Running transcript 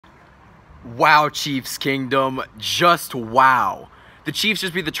Wow, Chiefs Kingdom, just wow. The Chiefs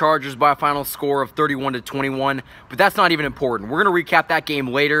just beat the Chargers by a final score of 31-21, but that's not even important. We're going to recap that game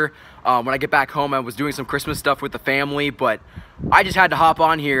later. When I get back home, I was doing some Christmas stuff with the family, but I just had to hop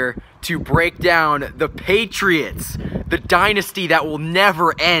on here to break down the Patriots. The dynasty that will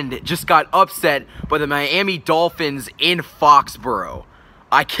never end just got upset by the Miami Dolphins in Foxborough.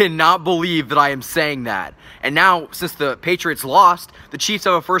 I cannot believe that I am saying that. And now, since the Patriots lost, the Chiefs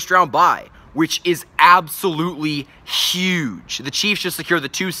have a first-round bye, which is absolutely huge. The Chiefs just secured the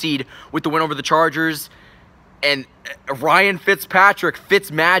 2 seed with the win over the Chargers. And Ryan Fitzpatrick,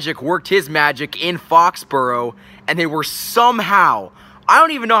 FitzMagic, worked his magic in Foxborough. And they were somehow, I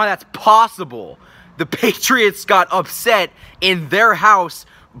don't even know how that's possible, the Patriots got upset in their house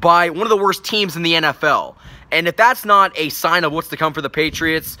by one of the worst teams in the NFL. And if that's not a sign of what's to come for the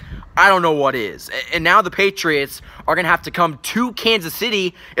Patriots, I don't know what is. And now the Patriots are going to have to come to Kansas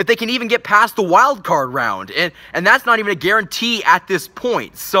City if they can even get past the wild card round. And that's not even a guarantee at this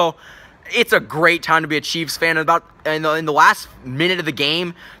point. So it's a great time to be a Chiefs fan. In the last minute of the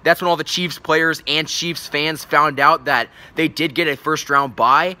game, that's when all the Chiefs players and Chiefs fans found out that they did get a first-round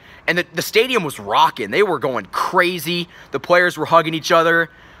bye. And the stadium was rocking. They were going crazy. The players were hugging each other.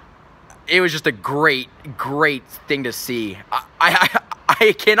 It was just a great, great thing to see.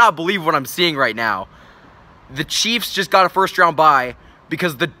 I cannot believe what I'm seeing right now. The Chiefs just got a first-round bye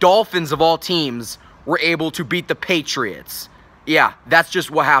because the Dolphins, of all teams, were able to beat the Patriots. Yeah, that's just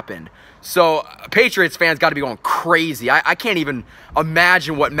what happened. So, Patriots fans got to be going crazy. I can't even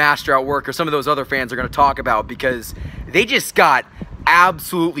imagine what Master at Work or some of those other fans are going to talk about because they just got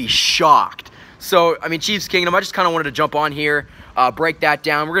absolutely shocked. So, I mean, Chiefs Kingdom, I just kind of wanted to jump on here, break that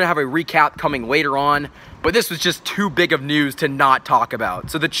down. We're going to have a recap coming later on, but this was just too big of news to not talk about.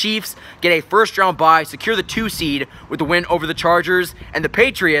 So the Chiefs get a first-round bye, secure the 2 seed with the win over the Chargers, and the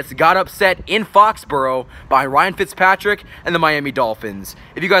Patriots got upset in Foxborough by Ryan Fitzpatrick and the Miami Dolphins.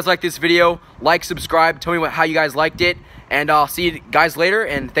 If you guys like this video, like, subscribe, tell me how you guys liked it, and I'll see you guys later,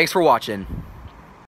 and thanks for watching.